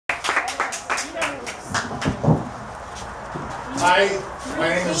Hi, my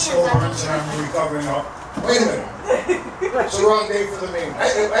name is Phil Burns and I'm recovering up. Wait a minute. It's the wrong day for the meeting.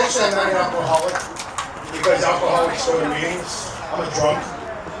 Actually, I'm not an alcoholic because alcoholics go to meetings. I'm a drunk.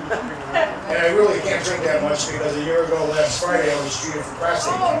 And I really can't drink that much because a year ago, last Friday, I was treated for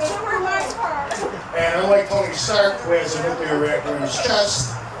prostate cancer. And unlike Tony Stark, who has a nuclear reactor in his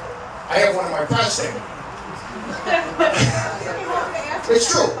chest, I have one in my prostate. It's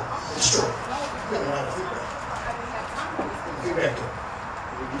true. It's true.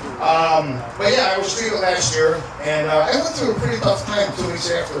 But yeah, I was treated last year, and I went through a pretty tough time 2 weeks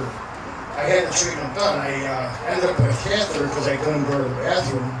after I had the treatment done. I ended up with a catheter because I couldn't go to the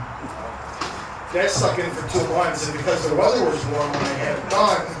bathroom. That stuck in for 2 months, and because the weather was warm when I had it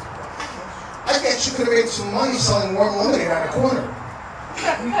done, I actually could have made some money selling warm lemonade on a corner.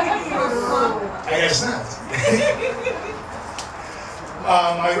 I guess not.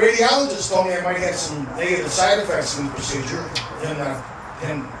 My radiologist told me I might have some negative side effects from the procedure,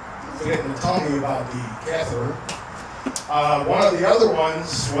 and forgetting to tell me about the catheter. One of the other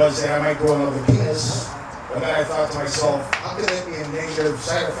ones was that I might grow another penis, but then I thought to myself, how could that be a negative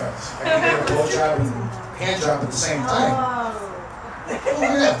side effect? I can get a blowjob and hand job at the same time. Oh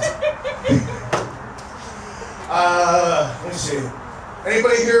yeah. Let's see.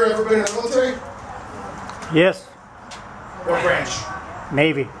 Anybody here ever been in the military? Yes. What branch?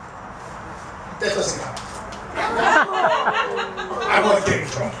 Navy. That doesn't count. I wasn't getting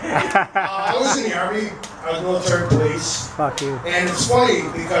drunk. I was in the Army. I was military police. Fuck you. And it's funny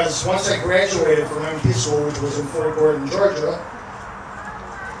because once I graduated from MP school, which was in Fort Gordon, Georgia,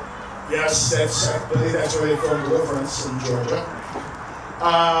 yes, I believe that's where they filmed Deliverance in Georgia,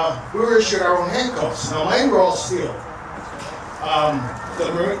 we were issued our own handcuffs. Now mine were all steel.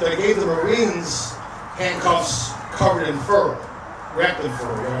 They gave the Marines handcuffs covered in fur, wrapped in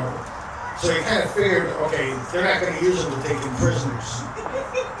fur, whatever. So you kind of figured, okay, they're not going to use them to take in prisoners.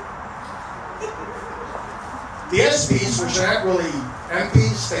 The SPs, which are not really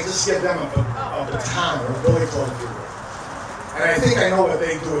MPs, they just give them a baton or a billy club, if you will. And I think I know what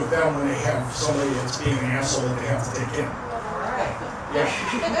they do with them when they have somebody that's being an asshole that they have to take in. Yeah.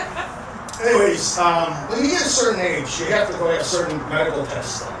 Anyways, when you get a certain age, you have to go have certain medical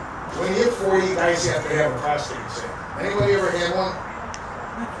tests done. When you hit 40, guys, you have to have a prostate exam. Anybody ever had one?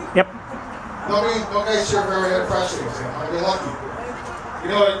 Yep. Nobody, no guys here ever had a prostate exam. I'd be lucky. You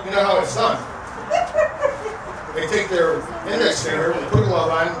know how it's done. They take their index finger, put a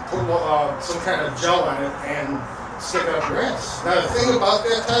glove on, put some kind of gel on it, and stick it up your ass. Now the thing about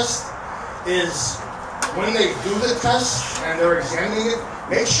that test is when they do the test and they're examining it,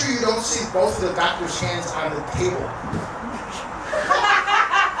 make sure you don't see both of the doctor's hands on the table.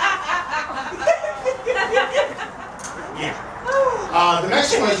 Yeah. The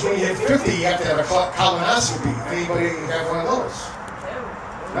next one is when you hit 50, you have to have a colonoscopy. Anybody have one of those?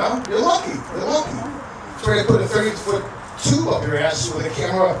 No? You're lucky. You're lucky. So they put a 30-foot tube up your ass with a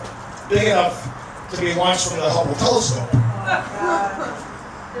camera big enough to be launched from the Hubble telescope.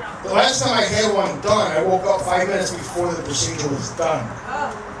 The last time I had one done, I woke up 5 minutes before the procedure was done.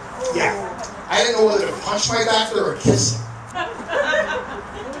 Yeah. I didn't know whether to punch my doctor or kiss him.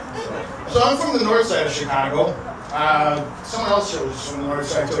 So I'm from the north side of Chicago. Someone else here was from the north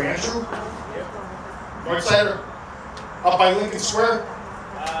side too. Andrew? North sider? Up by Lincoln Square?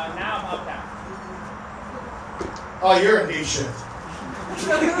 Now I'm uptown. Oh, you're in deep shit.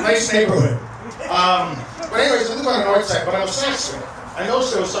 Nice neighborhood. But anyways, I live on the north side, but I'm a Sox fan. I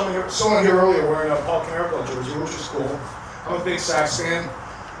noticed there was someone here earlier wearing a Paul Camargo jersey, which is cool. I'm a big Sox fan.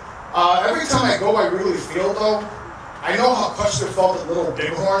 Every time I go by Wrigley Field, though, I know how Custer felt at Little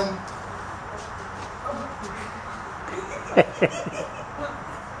Bighorn.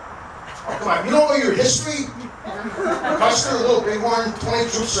 Oh, come on, you don't know your history? Custer, Little Bighorn, 20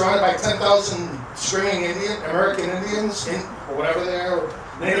 troops surrounded by 10,000 screaming American Indians, or whatever they are,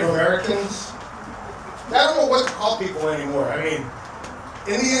 Native Americans. I don't know what to call people anymore. I mean,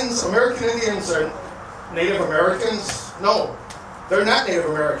 American Indians are Native Americans? No, they're not Native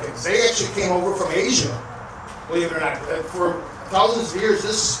Americans. They actually came over from Asia, believe it or not. For thousands of years,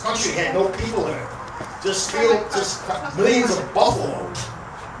 this country had no people in it. Just millions of buffalo.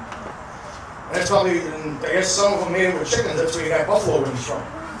 And that's probably, and I guess some of them made it with chickens. That's where you got buffalo wings from.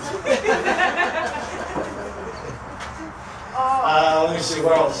 Let me see,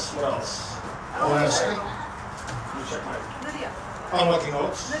 what else? Hold on a second. Let me check my unlucky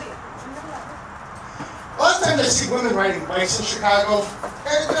notes. A lot of times I see women riding bikes in Chicago,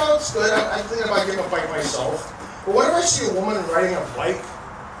 and you know, it's good. I'm thinking about getting a bike myself. But whenever I see a woman riding a bike,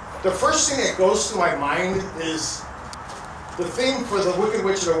 the first thing that goes through my mind is, the theme for the Wicked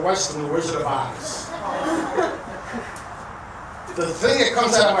Witch of the West and the Wizard of Oz. The thing that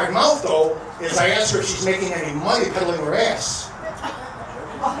comes out of my mouth, though, is I ask her if she's making any money peddling her ass.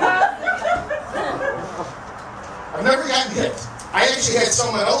 I've never gotten hit. I actually had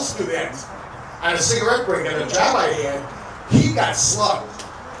someone else do that on a cigarette break at a job I had. He got slugged.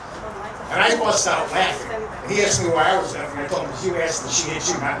 And I bust out laughing. And he asked me why I was laughing. I told him, because you asked and she hit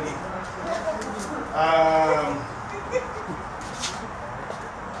you, not me.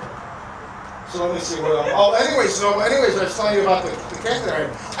 So let me see what else. Oh, anyways, I was telling you about the cat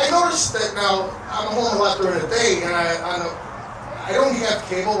that I noticed that now I'm home a lot during the day, and I don't have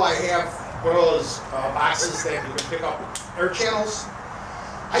cable. I have one of those boxes that you can pick up air channels.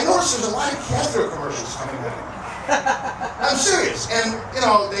 I noticed there's a lot of catheter commercials coming out. I'm serious, and you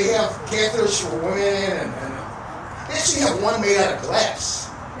know they have catheters for women, and they actually have one made out of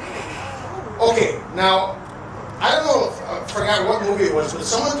glass. Okay, now. I don't know if I forgot what movie it was, but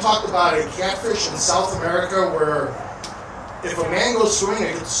someone talked about a catfish in South America where if a man goes swimming,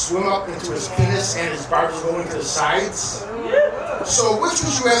 it could swim up into his penis and his barbs going to the sides. So which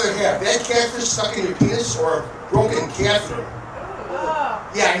would you rather have? That catfish stuck in your penis or a broken catheter?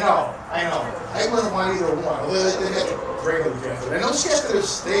 Yeah, I know. I wouldn't want either one. They have a regular catheter. And those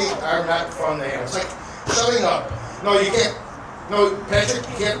catheters, they are not fun to have. It's like shoving up. No, you can't. No, Patrick,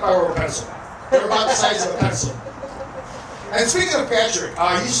 you can't borrow a pencil. They're about the size of a pencil. And speaking of Patrick,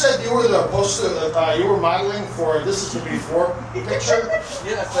 you said you were the poster that you were modeling for This Is the Before picture?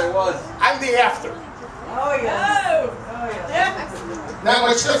 Yes, I was. I'm the after. Oh, yeah. Oh, yeah. Not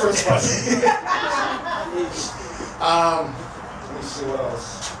much difference, but. Let me see what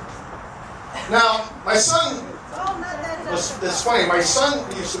else. Now, my son, it's funny, my son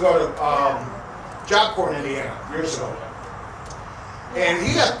used to go to Job Corps in Indiana years ago. And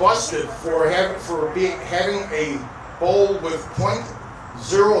he got busted for having a bowl with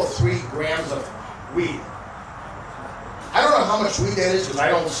 0.03 grams of weed. I don't know how much weed that is because I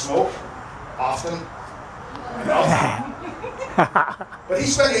don't smoke often enough. But he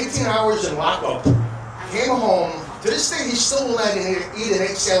spent 18 hours in lockup, came home. To this day, he still will not eat an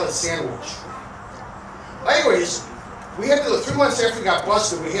egg salad sandwich. Anyways, we had to, 3 months after he got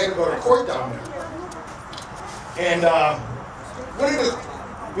busted, we had to go to court down there. And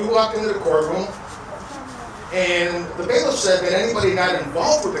we walked into the courtroom, and the bailiff said that anybody not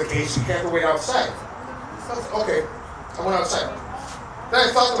involved with the case, you have to wait outside. Okay, I went outside. Then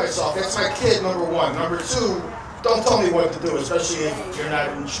I thought to myself, that's my kid, number one. Number two, don't tell me what to do, especially if you're not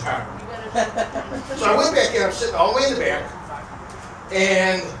in Chicago. So I went back in, I'm sitting all the way in the back,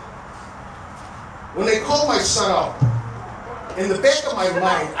 and when they called my son up, in the back of my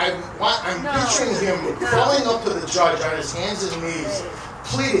mind, I'm picturing him crawling up to the judge on his hands and knees,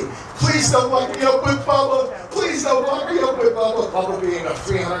 pleading, please don't lock me up with Bubba, please don't lock me up with Bubba. Bubba being a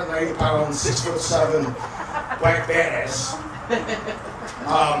 390-pound, 6'7" black badass.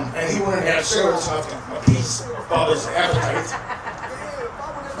 And he wouldn't have cigarettes enough to appease Bubba's appetite.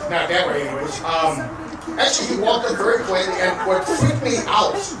 Not that way, anyways. Actually, he walked up very quietly, and what freaked me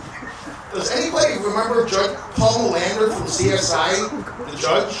out, does anybody remember Judge Paul Melander from CSI, the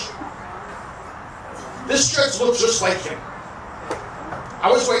judge? This judge looked just like him. I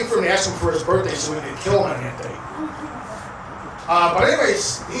was waiting for him to ask him for his birthday so we could kill him on that day. But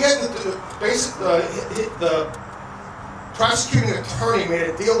anyways, he had the prosecuting attorney made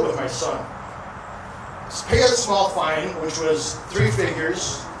a deal with my son. Pay a small fine, which was 3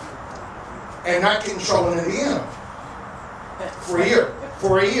 figures, and not get in trouble in Indiana for a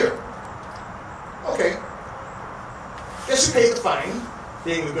year. Okay. Guess he paid the fine,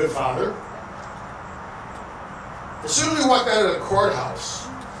 being a good father. As soon as we walked out of the courthouse,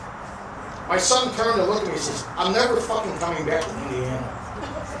 my son turned and looked at me and says, I'm never fucking coming back to Indiana.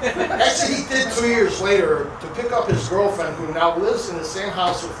 Actually, he did 2 years later to pick up his girlfriend who now lives in the same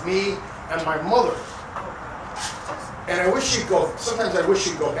house with me and my mother. And I wish she'd go, sometimes I wish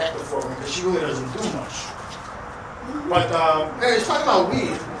she'd go back to Fort Wayne because she really doesn't do much. But, anyways, talking about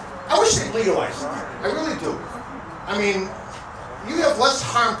weed, I wish they'd legalize it. I really do. I mean, you have less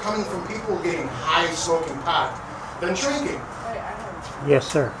harm coming from people getting high smoking pot than drinking. Yes,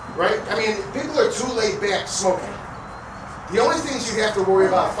 sir. Right? I mean, people are too laid back smoking. The only things you have to worry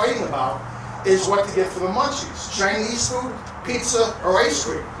about fighting about is what to get for the munchies. Chinese food, pizza, or ice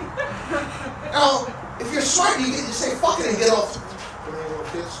cream. Now, if you're smart, you say fuck it and get all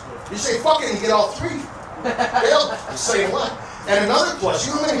three. You say fuck it and get all three. They'll say what? And another plus,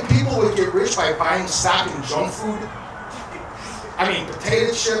 you know how many people would get rich by buying stock in junk food? I mean,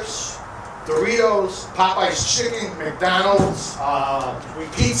 potato chips, Doritos, Popeye's chicken, McDonald's,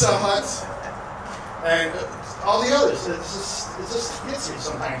 Pizza Hut, and all the others. It just gets me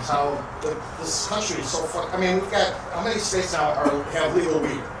sometimes how this country is so fucked. I mean, we've got, how many states now have legal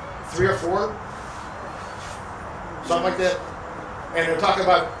weed? 3 or 4? Something like that. And they're talking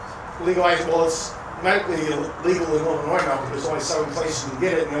about legalizing, well, it's medically legal in Illinois now because there's only 7 places you can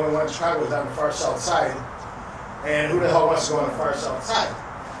get it, and the only one in Chicago is on the far south side. And who the hell wants to go on the far south side?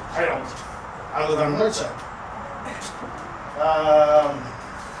 I don't. I live on the north side.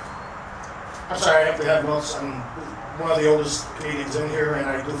 I'm sorry, I have to have notes. I'm one of the oldest Canadians in here, and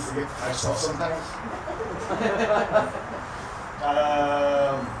I do forget myself sometimes.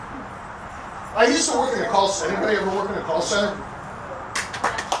 I used to work in a call center. Anybody ever work in a call center?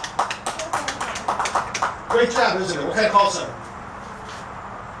 Great job, isn't it? What kind of call center?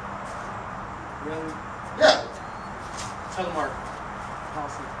 Really? Yeah. Telemarketing.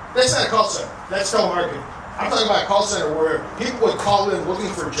 That's not a call center. That's telemarketing. I'm talking about a call center where people would call in looking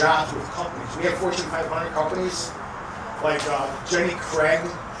for jobs with companies. We have Fortune 500 companies like Jenny Craig,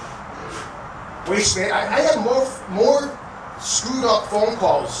 Waste Management. I had more screwed up phone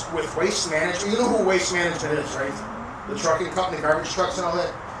calls with Waste Management. You know who Waste Management is, right? The trucking company, garbage trucks and all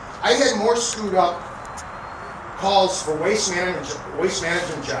that. I had more screwed up calls for waste management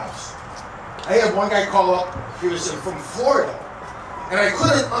jobs. I had one guy call up. He was from Florida. And I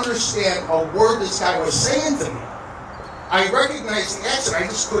couldn't understand a word this guy was saying to me. I recognized the accent, I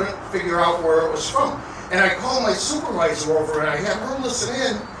just couldn't figure out where it was from. And I called my supervisor over and I had her listen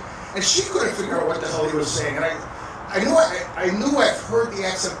in, and she couldn't figure out what the hell he was saying. And I knew I've heard the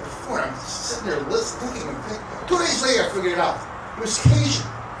accent before. I'm sitting there thinking and thinking. 2 days later I figured it out. It was Cajun.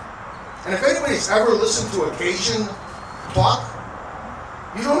 And if anybody's ever listened to a Cajun talk,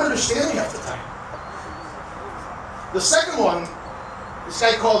 you don't understand half the time. The second one, this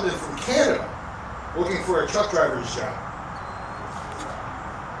guy called in from Canada, looking for a truck driver's job.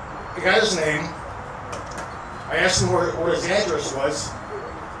 I got his name. I asked him what his address was.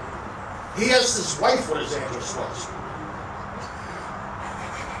 He asked his wife what his address was.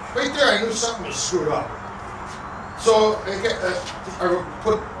 Right there, I knew something was screwed up. So I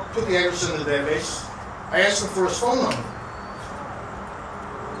put the address in the database. I asked him for his phone number.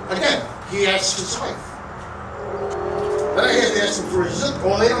 Again, he asked his wife. Then I had to ask them for a zip code.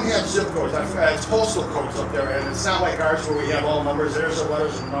 Well, they don't have zip codes. It's postal codes up there, and it's not like ours where we have all numbers. There's the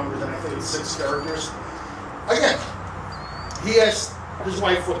letters and numbers, and I think it's 6 characters. Again, he asked his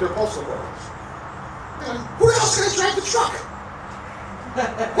wife what their postal code was. Who the hell's going to drive the truck?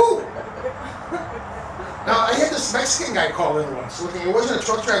 Who? Now, I had this Mexican guy call in once. Looking, it wasn't a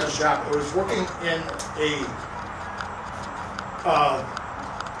truck driver's job. It was working in a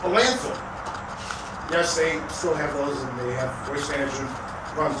landfill. Yes, they still have those, and they have Waste Management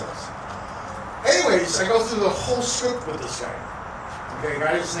runs those. Anyways, I go through the whole script with this guy. Okay,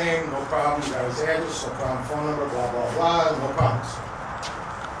 got his name, no problem. Got his address, no problem. Phone number, blah, blah, blah, no problems.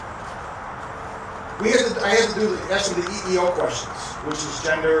 I had to ask him the EEO questions, which is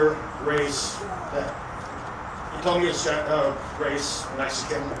gender, race, that. He told me his race,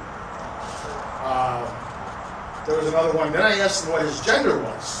 Mexican. There was another one. Then I asked him what his gender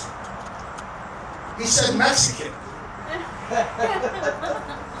was. He said Mexican.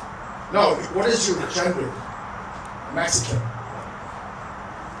 No, what is your gender? Mexican.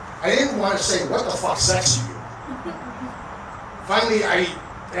 I didn't want to say, what the fuck sex are you? Finally, I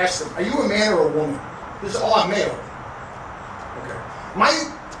asked him, are you a man or a woman? He said, oh, I'm male. Okay. My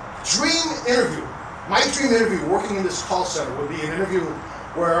dream interview working in this call center would be an interview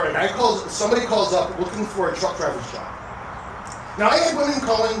where somebody calls up looking for a truck driver's job. Now, I had women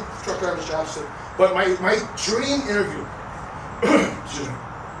calling truck driver's jobs too. But my dream interview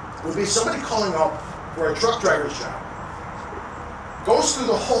would be somebody calling up for a truck driver's job, goes through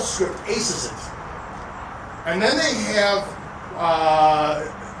the whole script, aces it, and then they have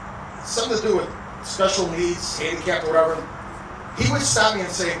something to do with special needs, handicap, whatever. He would stop me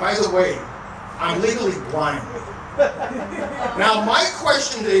and say, by the way, I'm legally blind. Now, my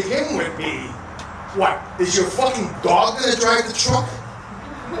question to him would be, what, is your fucking dog going to drive the truck?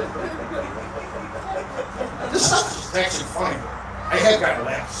 This stuff is actually funny. I have got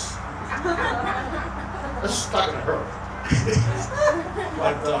laughs. I was just talking to her.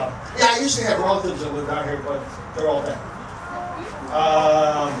 But, yeah, I used to have relatives that live down here, but they're all dead.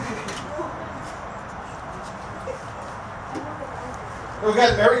 We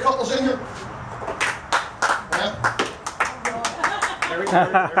got married couples in here? Yeah? Married?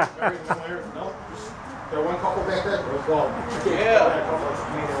 No? There one couple back there?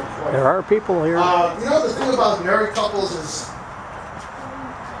 Yeah. There are people here. You know, the thing about married couples is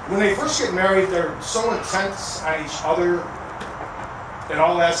when they first get married, they're so intense on each other in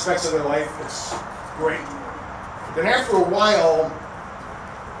all aspects of their life. It's great. Then after a while,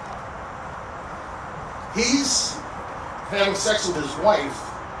 he's having sex with his wife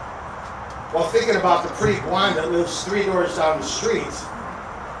while thinking about the pretty blonde that lives 3 doors down the street.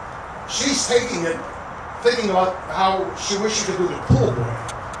 She's taking it, thinking about how she wished she could do the pool boy.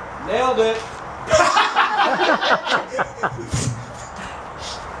 Nailed it.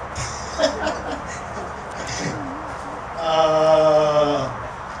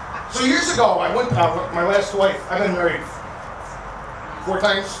 So years ago, I went with my last wife. I've been married 4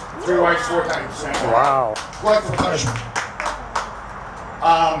 times, 3 wives, 4 times. Wow. Life of punishment.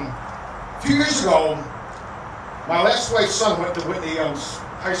 A few years ago, my last wife's son went to Whitney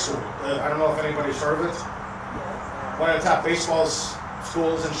High School. I don't know if anybody's heard of it. One of the top baseball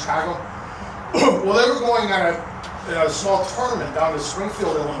schools in Chicago. Well, they were going on a small tournament down in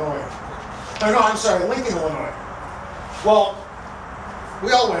Springfield, Illinois. No, I'm sorry, Lincoln, Illinois. Well,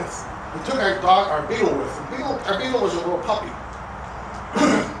 we all went. We took our dog, our beagle with. Our beagle was a little puppy.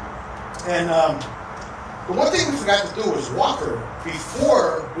 And the one thing we forgot to do was walk her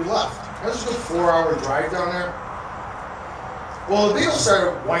before we left. That was a good 4-hour drive down there. Well, the beagle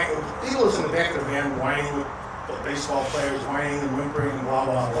started whining. The beagle was in the back of the van whining with the baseball players, whining and whimpering and blah,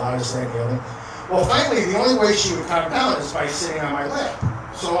 blah, blah, this, that, and the other. Well, finally, the only way she would calm down is by sitting on my lap.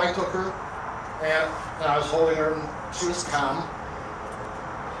 So I took her, and I was holding her, and she was calm.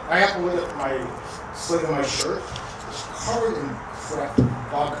 I happened to look at my sleeve of my shirt. It was covered in crap,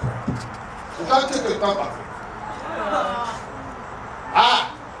 dog crap. The dog took a dump on me.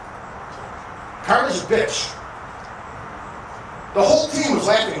 Carter's a bitch. The whole team was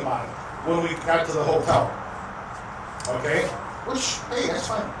laughing about it when we got to the hotel. Okay? Which, hey, that's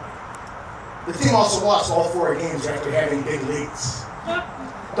fine. The team also lost all 4 games after having big leads.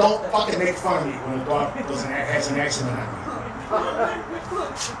 Don't fucking make fun of me when a dog has an accident on me.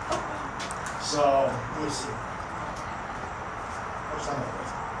 So, let me see. What's on that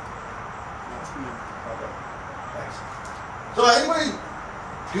list? Okay, thanks. So, anybody,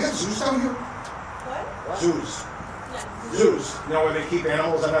 do you have zoos down here? What? Zoos. No. Zoos. You know where they keep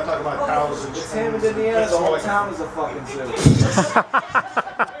animals? I'm not talking about cows and chickens. Hammond, Indiana, the whole town is a fucking zoo.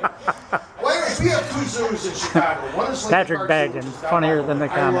 Well, anyways, we have 2 zoos in Chicago. One is Lincoln Patrick Park Bagden, Zoo, which is down funnier by than the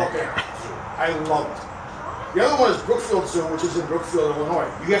I love comic. that. I love it. The other one is Brookfield Zoo, which is in Brookfield, Illinois.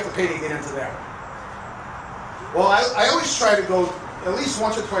 You have to pay to get into that. Well, I always try to go at least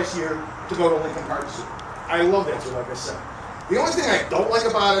once or twice a year to go to Lincoln Park Zoo. I love that zoo, like I said. The only thing I don't like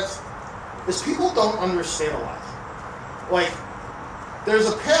about it is people don't understand a lot. Like, there's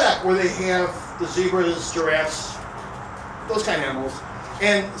a paddock where they have the zebras, giraffes, those kind of animals,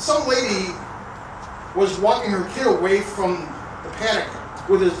 and some lady was walking her kid away from the paddock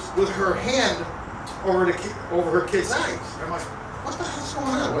with her hand over her kid's eyes. And I'm like, what the hell's going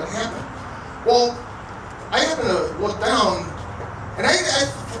on? What happened? Well, I happened to look down, and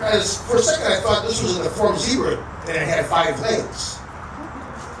for a second I thought this was a deformed zebra, and it had 5 legs.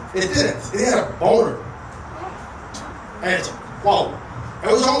 It didn't. It had a boner. And it's, whoa.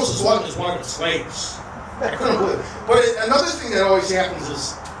 It was almost as long as one of its legs. I couldn't believe it. But another thing that always happens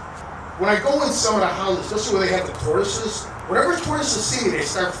is, when I go in some of the houses, especially where they have the tortoises, whenever tortoises see me, they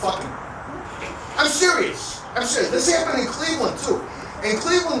start fucking. I'm serious. I'm serious. This happened in Cleveland, too. In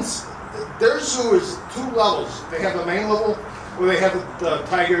Cleveland, their zoo is 2 levels. They have the main level, where they have the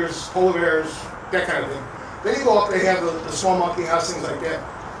tigers, polar bears, that kind of thing. Then you go up, they have the small monkey house, things like that.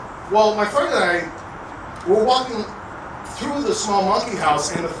 Well, my friend and I were walking through the small monkey house,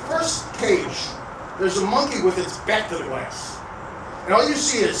 and in the first cage, there's a monkey with its back to the glass. And all you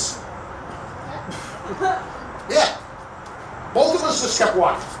see is, yeah. Both of us just kept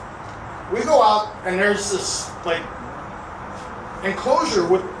walking. We go out, and there's this, like, enclosure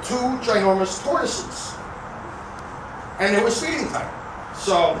with 2 ginormous tortoises. And it was feeding time.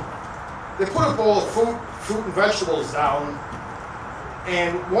 So, they put a bowl of fruit and vegetables down,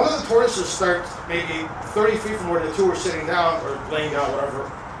 and one of the tortoises starts maybe 30 feet from where the 2 were sitting down, or laying down, whatever.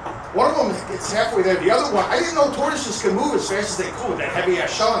 One of them gets halfway there. The other one, I didn't know tortoises can move as fast as they could with that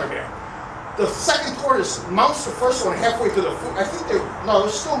heavy-ass shell on their back. The second tortoise mounts the first one halfway to the food. I think they were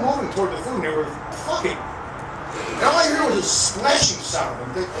still moving toward the food, and they were fucking. And all I heard was a splashing sound.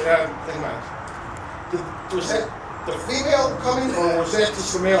 Think about it. Was that the female coming, or was that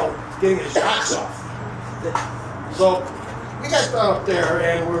just the male getting his rocks off? So we got up there,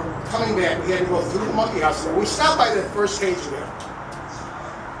 and we're coming back. We had to go through the monkey house. We stopped by the first cage again.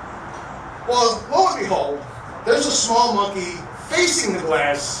 Well, lo and behold, there's a small monkey facing the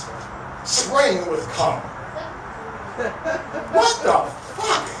glass, spraying it with cum. What the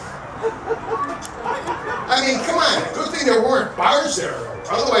fuck? I mean, come on. Good thing there weren't bars there.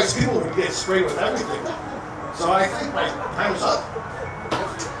 Otherwise, people would get sprayed with everything. So I think my time is up.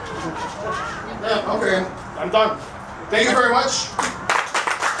 Yeah, okay, I'm done. Thank you very much.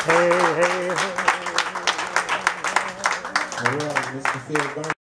 Hey, hey, hey. All right, Mr. Phil Garner.